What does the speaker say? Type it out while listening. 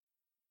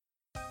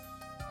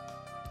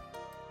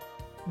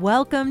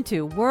Welcome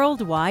to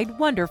Worldwide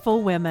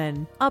Wonderful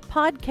Women, a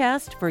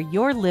podcast for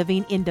your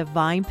living in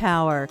divine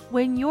power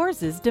when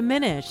yours is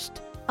diminished.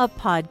 A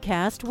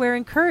podcast where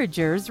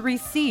encouragers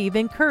receive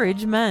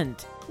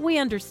encouragement. We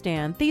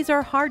understand these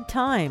are hard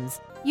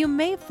times. You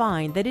may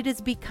find that it is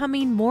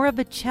becoming more of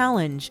a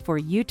challenge for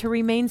you to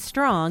remain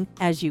strong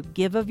as you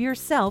give of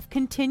yourself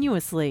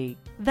continuously.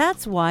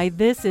 That's why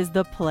this is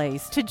the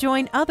place to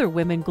join other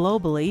women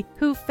globally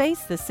who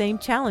face the same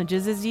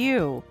challenges as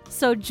you.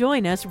 So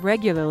join us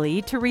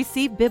regularly to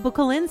receive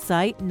biblical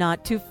insight,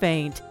 not to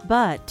faint,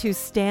 but to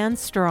stand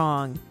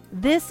strong.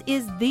 This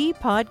is the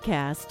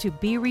podcast to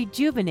be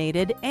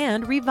rejuvenated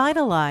and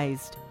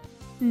revitalized.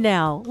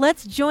 Now,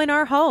 let's join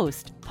our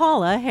host,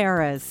 Paula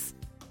Harris.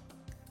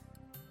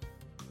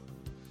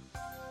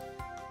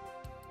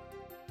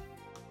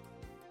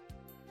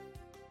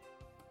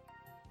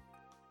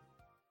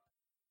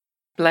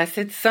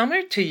 Blessed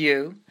summer to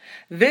you.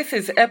 This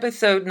is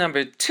episode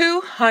number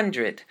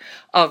 200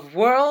 of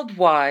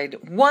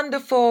Worldwide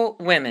Wonderful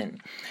Women.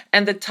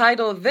 And the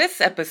title of this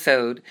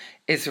episode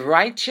is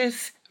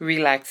Righteous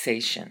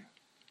Relaxation.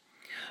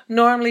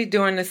 Normally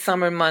during the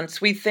summer months,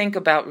 we think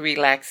about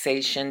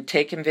relaxation,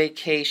 taking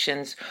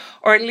vacations,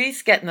 or at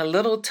least getting a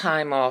little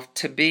time off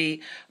to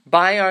be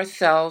by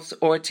ourselves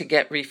or to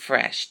get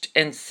refreshed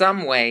in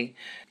some way,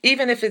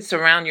 even if it's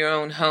around your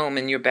own home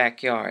in your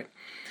backyard.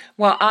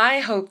 Well, I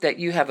hope that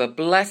you have a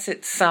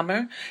blessed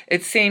summer.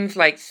 It seems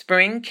like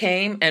spring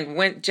came and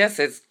went just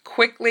as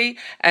quickly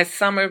as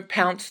summer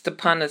pounced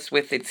upon us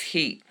with its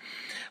heat.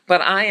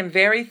 But I am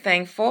very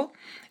thankful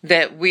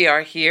that we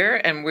are here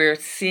and we're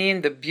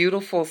seeing the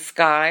beautiful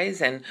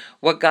skies and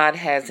what God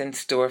has in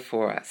store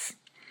for us.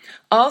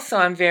 Also,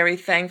 I'm very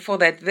thankful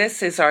that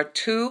this is our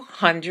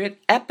 200th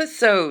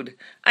episode.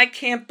 I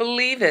can't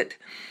believe it.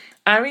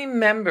 I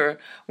remember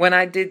when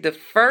I did the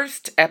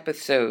first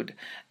episode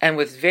and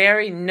was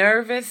very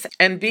nervous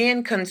and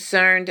being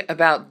concerned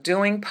about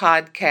doing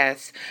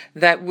podcasts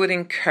that would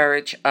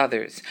encourage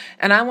others.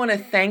 And I want to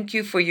thank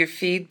you for your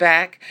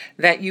feedback,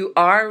 that you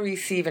are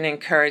receiving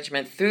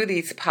encouragement through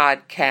these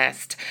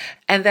podcasts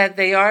and that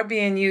they are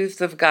being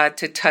used of God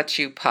to touch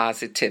you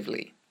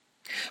positively.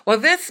 Well,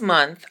 this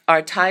month,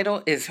 our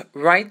title is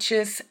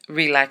Righteous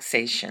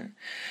Relaxation.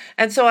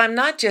 And so I'm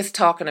not just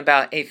talking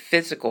about a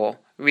physical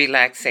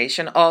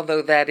relaxation,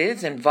 although that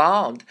is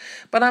involved,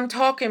 but I'm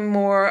talking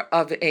more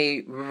of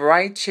a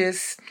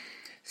righteous,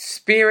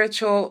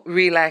 spiritual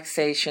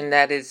relaxation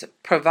that is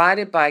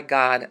provided by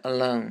God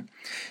alone.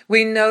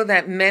 We know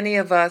that many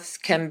of us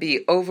can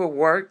be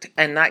overworked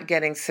and not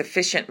getting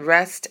sufficient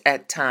rest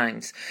at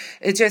times.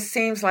 It just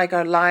seems like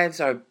our lives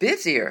are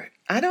busier.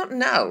 I don't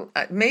know.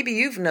 Maybe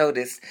you've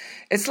noticed.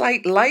 It's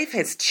like life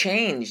has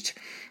changed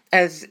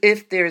as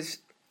if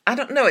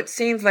it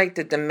seems like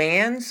the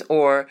demands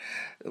or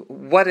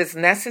what is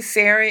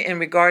necessary in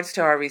regards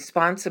to our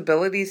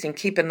responsibilities and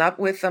keeping up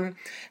with them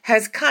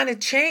has kind of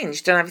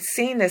changed. And I've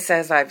seen this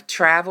as I've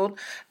traveled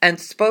and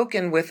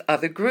spoken with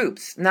other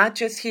groups, not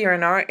just here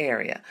in our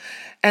area.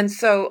 And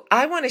so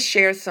I want to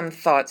share some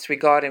thoughts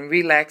regarding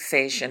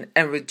relaxation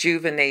and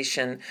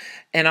rejuvenation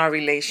in our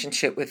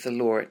relationship with the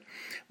Lord.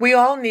 We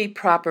all need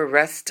proper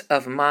rest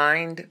of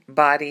mind,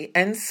 body,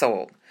 and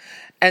soul.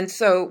 And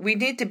so we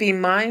need to be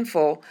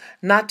mindful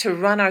not to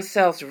run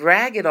ourselves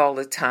ragged all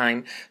the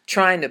time,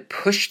 trying to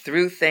push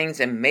through things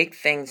and make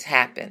things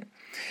happen.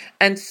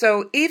 And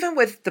so even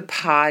with the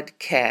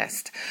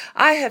podcast,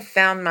 I have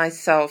found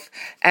myself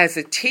as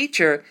a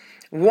teacher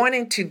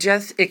wanting to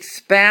just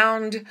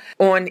expound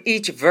on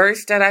each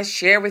verse that I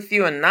share with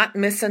you and not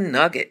miss a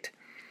nugget.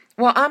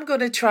 Well, I'm going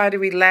to try to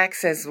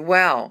relax as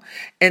well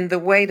in the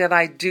way that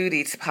I do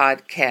these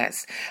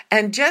podcasts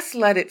and just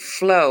let it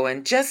flow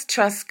and just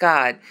trust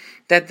God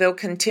that they'll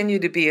continue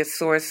to be a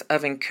source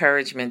of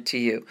encouragement to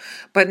you,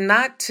 but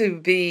not to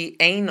be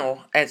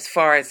anal as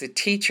far as a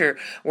teacher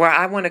where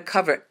I want to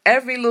cover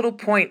every little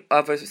point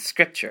of a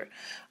scripture.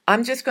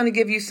 I'm just going to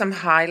give you some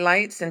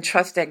highlights and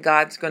trust that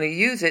God's going to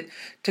use it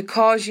to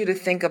cause you to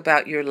think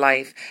about your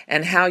life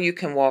and how you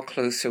can walk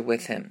closer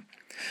with Him.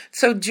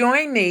 So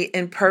join me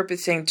in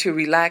purposing to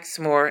relax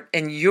more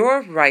in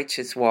your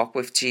righteous walk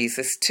with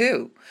Jesus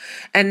too,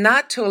 and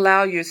not to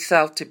allow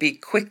yourself to be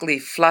quickly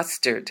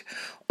flustered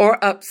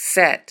or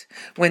upset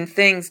when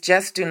things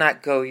just do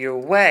not go your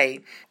way,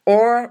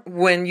 or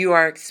when you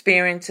are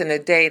experiencing a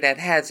day that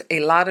has a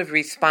lot of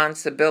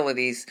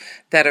responsibilities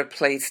that are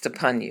placed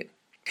upon you.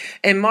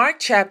 In Mark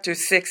chapter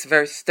 6,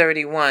 verse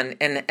 31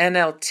 in the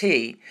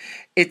NLT,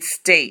 it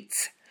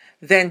states,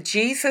 "Then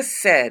Jesus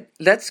said,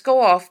 'Let's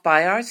go off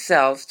by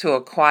ourselves to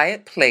a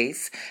quiet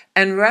place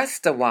and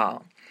rest a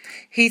while.'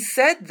 He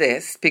said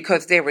this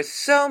because there were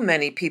so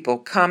many people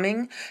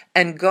coming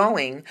and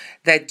going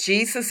that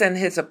Jesus and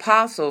his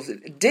apostles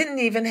didn't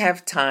even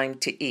have time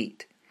to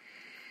eat."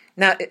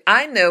 Now,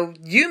 I know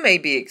you may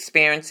be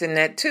experiencing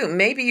that too.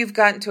 Maybe you've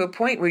gotten to a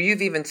point where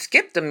you've even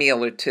skipped a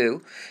meal or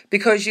two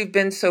because you've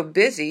been so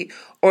busy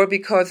or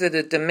because of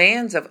the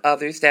demands of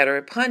others that are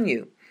upon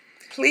you.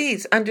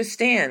 Please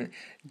understand,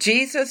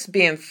 Jesus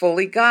being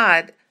fully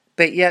God,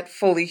 but yet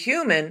fully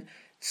human,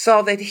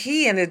 saw that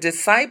he and the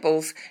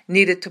disciples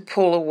needed to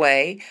pull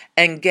away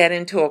and get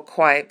into a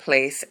quiet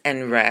place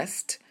and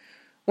rest.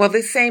 Well,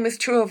 the same is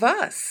true of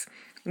us.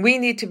 We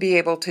need to be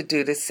able to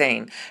do the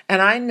same.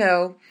 And I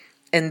know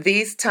in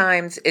these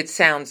times it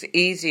sounds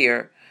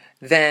easier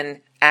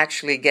than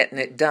actually getting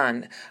it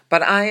done.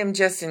 But I am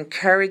just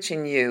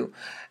encouraging you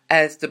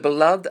as the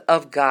beloved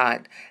of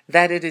God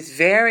that it is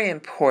very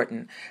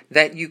important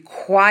that you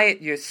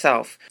quiet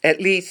yourself at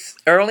least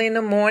early in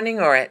the morning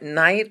or at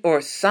night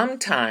or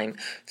sometime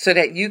so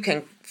that you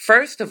can,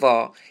 first of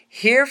all,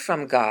 hear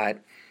from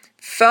God,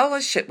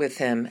 fellowship with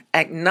Him,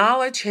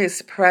 acknowledge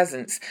His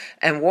presence,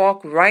 and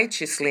walk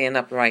righteously and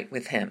upright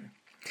with Him.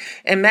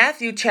 In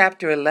Matthew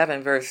chapter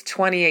 11, verse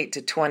 28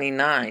 to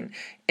 29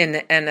 in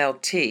the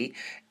NLT,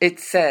 it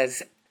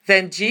says,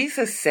 "Then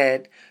Jesus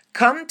said,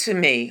 'Come to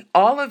me,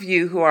 all of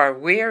you who are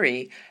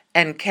weary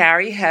and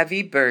carry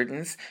heavy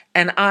burdens,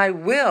 and I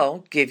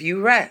will give you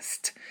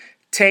rest.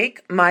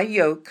 Take my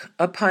yoke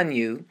upon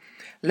you.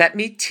 Let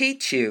me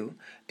teach you,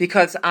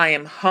 because I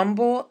am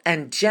humble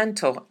and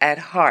gentle at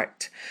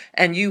heart,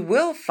 and you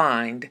will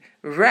find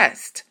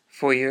rest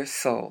for your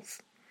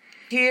souls.'"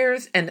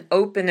 Here's an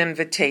open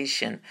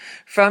invitation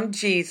from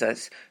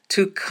Jesus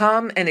to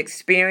come and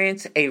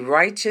experience a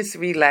righteous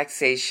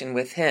relaxation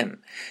with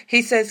Him.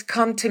 He says,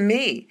 "Come to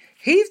me."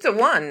 He's the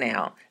one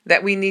now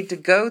that we need to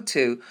go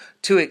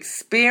to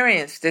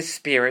experience this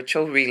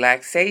spiritual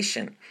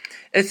relaxation,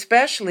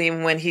 especially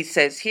when He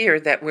says here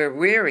that we're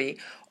weary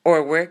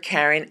or we're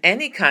carrying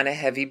any kind of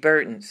heavy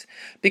burdens,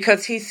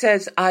 because He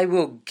says, "I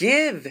will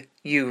give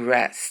you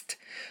rest."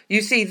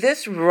 You see,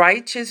 this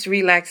righteous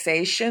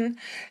relaxation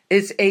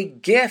is a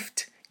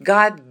gift.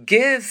 God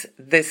gives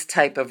this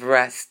type of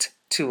rest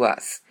to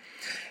us.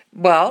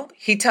 Well,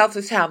 He tells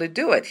us how to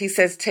do it. He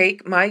says,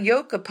 "Take my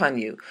yoke upon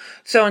you."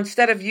 So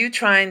instead of you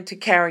trying to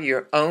carry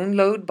your own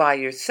load by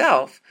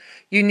yourself,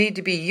 you need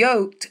to be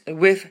yoked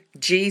with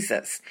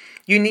Jesus.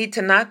 You need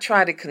to not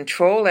try to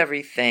control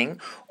everything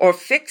or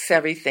fix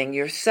everything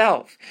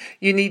yourself.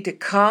 You need to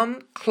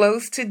come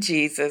close to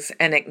Jesus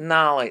and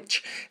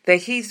acknowledge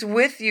that He's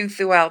with you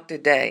throughout the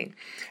day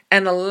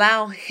and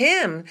allow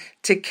Him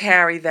to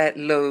carry that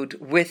load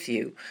with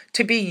you,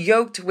 to be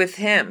yoked with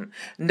Him,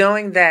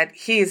 knowing that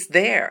He is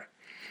there.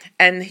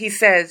 And He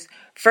says,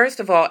 first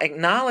of all,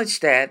 acknowledge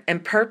that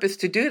and purpose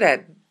to do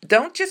that.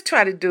 Don't just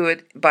try to do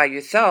it by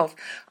yourself.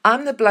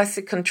 I'm the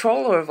blessed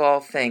controller of all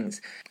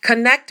things.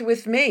 Connect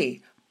with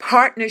me.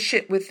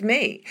 Partnership with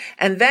me.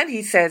 And then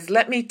He says,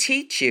 let me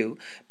teach you,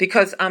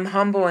 because I'm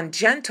humble and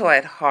gentle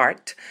at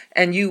heart,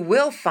 and you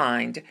will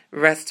find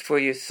rest for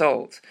your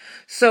souls.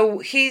 So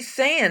He's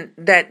saying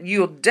that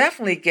you'll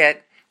definitely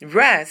get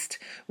rest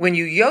when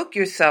you yoke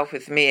yourself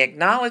with me,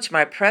 acknowledge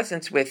my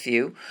presence with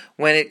you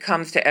when it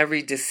comes to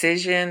every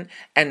decision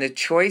and the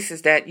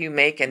choices that you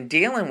make and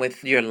dealing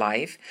with your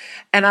life,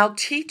 and I'll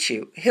teach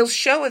you. He'll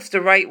show us the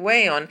right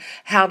way on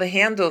how to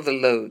handle the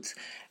loads,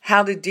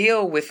 how to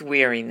deal with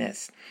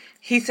weariness.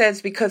 He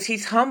says because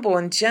He's humble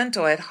and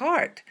gentle at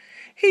heart.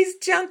 He's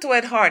gentle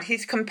at heart.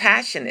 He's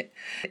compassionate.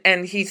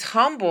 And He's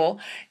humble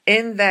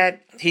in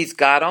that He's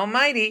God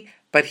Almighty,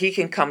 but He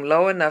can come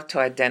low enough to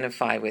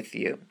identify with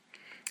you.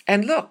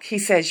 And look, He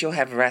says you'll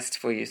have rest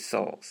for your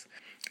souls.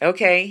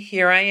 Okay,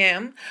 here I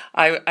am.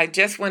 I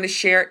just want to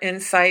share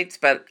insights,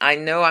 but I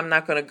know I'm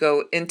not going to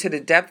go into the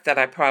depth that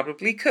I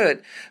probably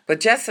could, but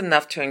just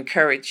enough to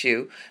encourage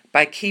you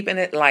by keeping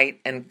it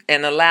light and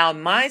allow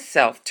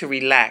myself to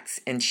relax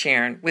in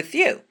sharing with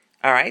you.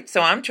 All right,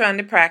 so I'm trying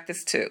to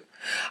practice too.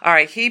 All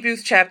right,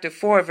 Hebrews chapter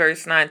 4,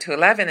 verse 9 to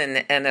 11 in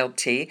the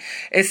NLT,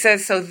 it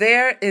says, "So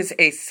there is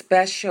a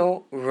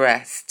special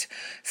rest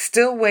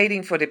still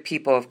waiting for the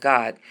people of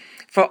God.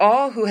 For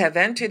all who have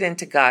entered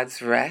into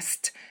God's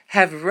rest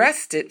have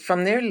rested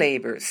from their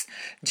labors,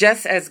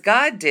 just as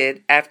God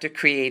did after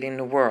creating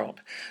the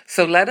world.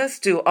 So let us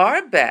do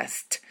our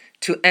best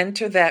to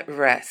enter that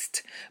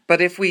rest.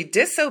 But if we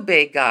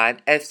disobey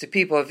God, as the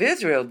people of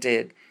Israel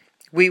did,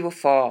 we will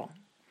fall."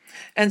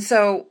 And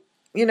so,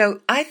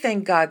 I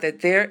thank God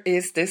that there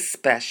is this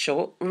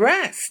special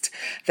rest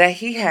that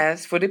He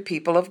has for the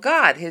people of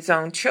God, His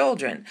own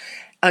children.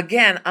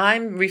 Again,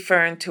 I'm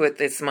referring to it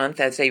this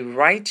month as a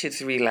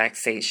righteous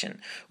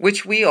relaxation,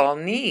 which we all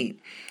need.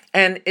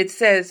 And it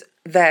says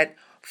that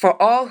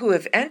for all who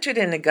have entered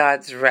into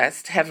God's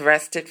rest have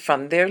rested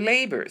from their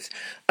labors.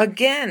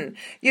 Again,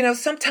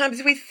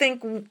 sometimes we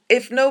think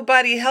if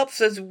nobody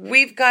helps us,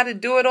 we've got to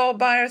do it all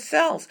by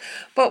ourselves.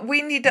 But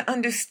we need to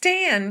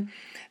understand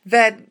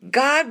that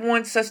God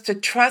wants us to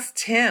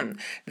trust Him,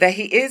 that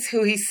He is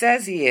who He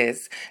says He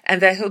is,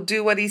 and that He'll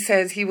do what He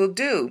says He will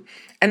do.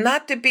 And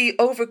not to be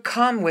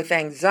overcome with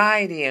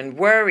anxiety and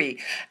worry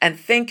and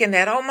thinking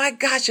that, oh my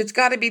gosh, it's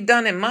got to be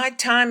done in my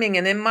timing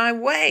and in my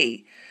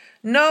way.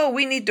 No,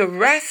 we need to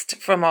rest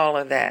from all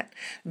of that.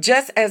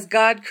 Just as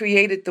God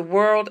created the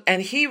world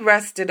and He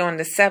rested on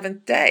the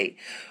seventh day,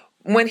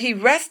 When he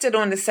rested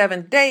on the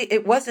seventh day,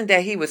 it wasn't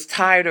that he was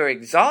tired or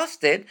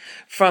exhausted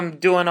from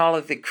doing all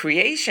of the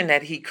creation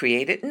that he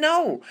created.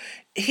 No,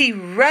 he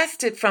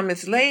rested from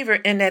his labor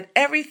in that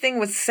everything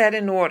was set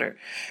in order.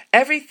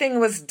 Everything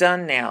was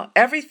done now.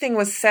 Everything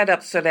was set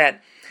up so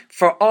that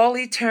for all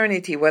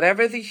eternity,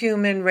 whatever the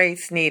human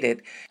race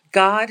needed,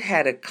 God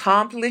had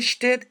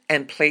accomplished it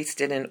and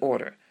placed it in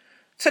order.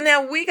 So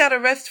now we got to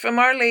rest from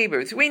our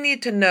labors. We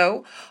need to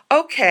know,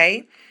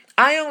 okay,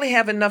 I only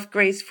have enough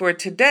grace for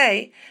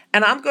today,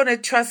 and I'm going to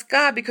trust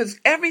God because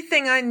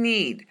everything I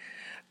need,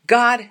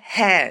 God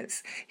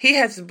has. He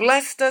has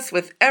blessed us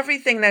with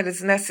everything that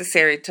is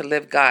necessary to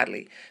live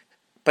godly.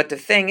 But the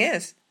thing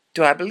is,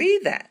 do I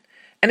believe that?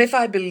 And if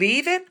I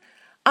believe it,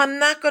 I'm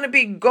not going to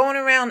be going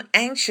around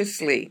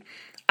anxiously.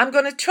 I'm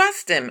going to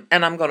trust Him,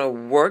 and I'm going to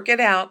work it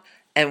out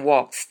and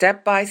walk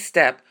step by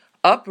step,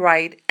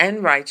 upright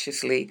and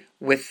righteously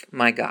with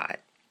my God.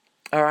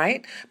 All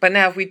right? But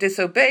now if we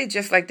disobey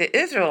just like the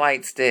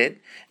Israelites did,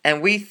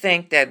 and we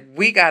think that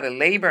we got to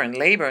labor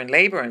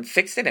and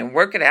fix it and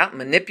work it out,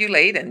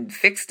 manipulate and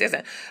fix this,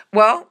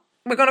 well,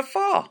 we're going to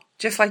fall,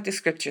 just like the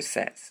scripture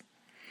says.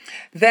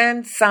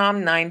 Then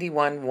Psalm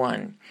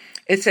 91:1.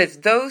 It says,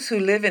 those who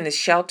live in the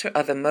shelter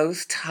of the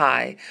Most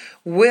High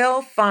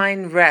will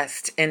find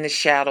rest in the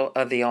shadow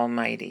of the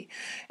Almighty.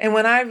 And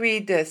when I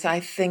read this, I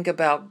think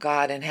about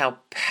God and how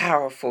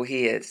powerful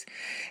He is.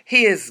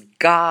 He is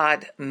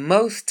God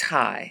Most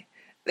High.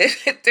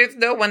 There's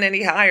no one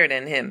any higher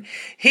than Him.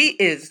 He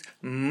is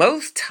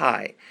Most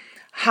High,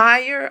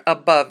 higher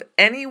above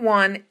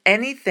anyone,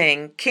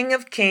 anything, King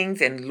of Kings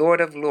and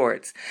Lord of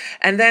Lords.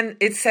 And then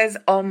it says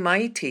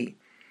Almighty.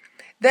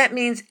 That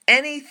means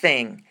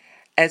anything.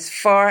 As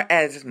far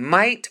as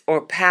might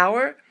or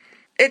power,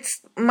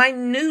 it's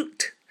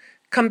minute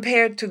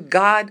compared to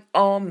God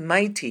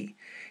Almighty.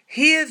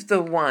 He is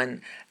the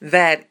one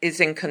that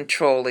is in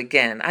control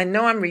again. I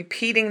know I'm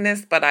repeating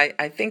this, but I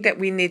think that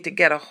we need to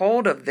get a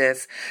hold of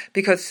this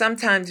because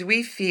sometimes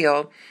we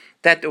feel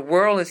that the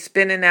world is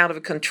spinning out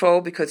of control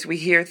because we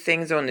hear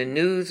things on the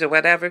news or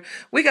whatever.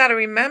 We got to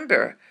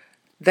remember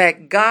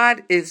that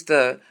God is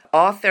the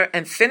author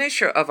and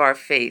finisher of our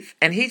faith,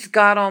 and He's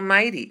God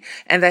Almighty,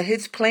 and that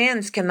His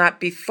plans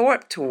cannot be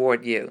thwarted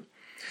toward you.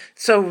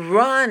 So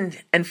run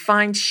and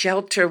find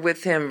shelter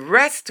with Him,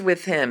 rest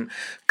with Him,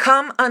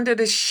 come under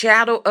the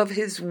shadow of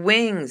His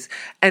wings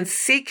and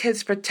seek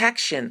His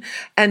protection,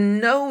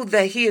 and know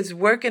that He is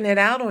working it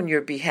out on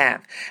your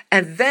behalf.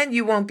 And then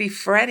you won't be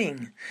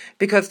fretting,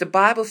 because the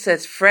Bible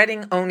says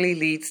fretting only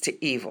leads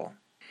to evil.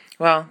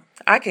 Well,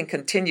 I can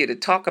continue to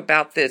talk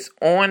about this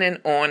on and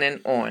on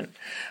and on.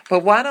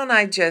 But why don't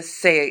I just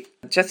say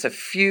just a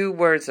few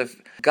words of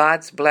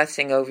God's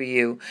blessing over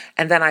you,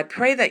 and then I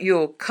pray that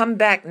you'll come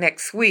back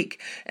next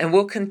week and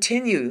we'll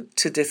continue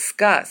to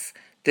discuss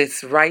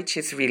this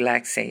righteous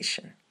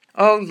relaxation.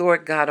 Oh,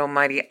 Lord God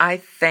Almighty, I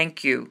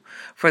thank you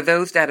for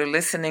those that are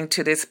listening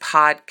to this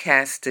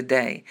podcast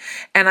today.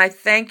 And I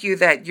thank you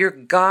that you're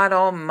God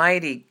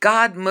Almighty,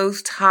 God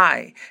Most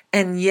High,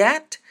 and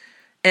yet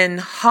in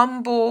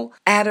humble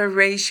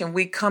adoration,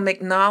 we come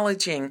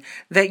acknowledging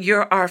that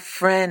you're our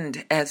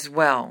friend as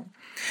well.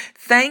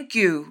 Thank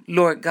you,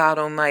 Lord God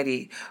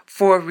Almighty,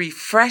 for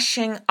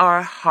refreshing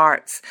our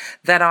hearts,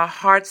 that our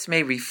hearts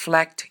may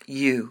reflect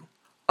you.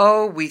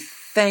 Oh, we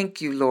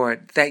thank you,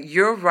 Lord, that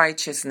your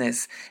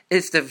righteousness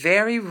is the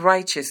very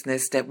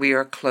righteousness that we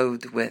are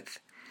clothed with.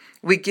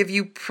 We give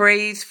you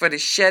praise for the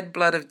shed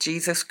blood of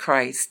Jesus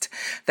Christ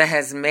that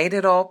has made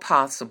it all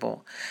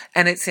possible.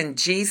 And it's in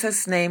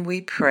Jesus' name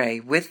we pray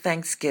with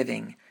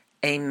thanksgiving.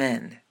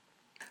 Amen.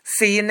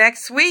 See you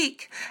next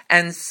week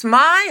and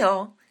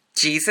smile.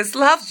 Jesus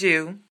loves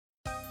you.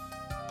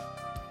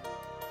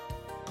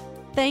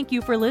 Thank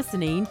you for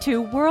listening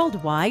to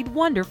Worldwide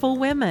Wonderful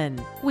Women.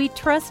 We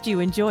trust you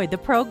enjoyed the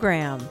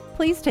program.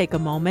 Please take a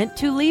moment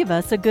to leave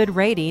us a good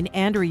rating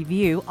and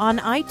review on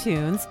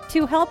iTunes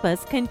to help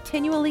us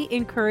continually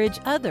encourage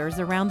others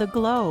around the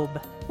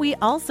globe. We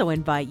also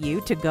invite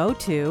you to go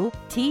to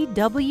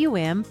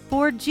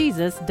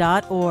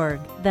twmforjesus.org.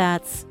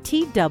 That's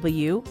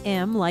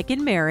TWM like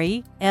in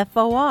Mary,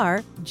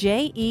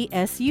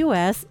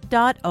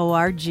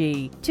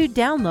 FORJESUS.org to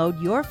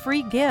download your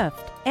free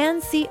gift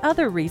and see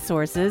other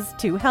resources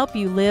to help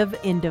you live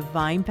in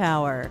divine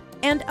power.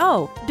 And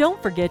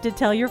don't forget to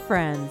tell your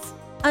friends.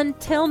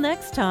 Until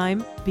next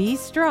time, be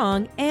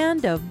strong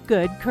and of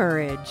good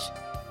courage.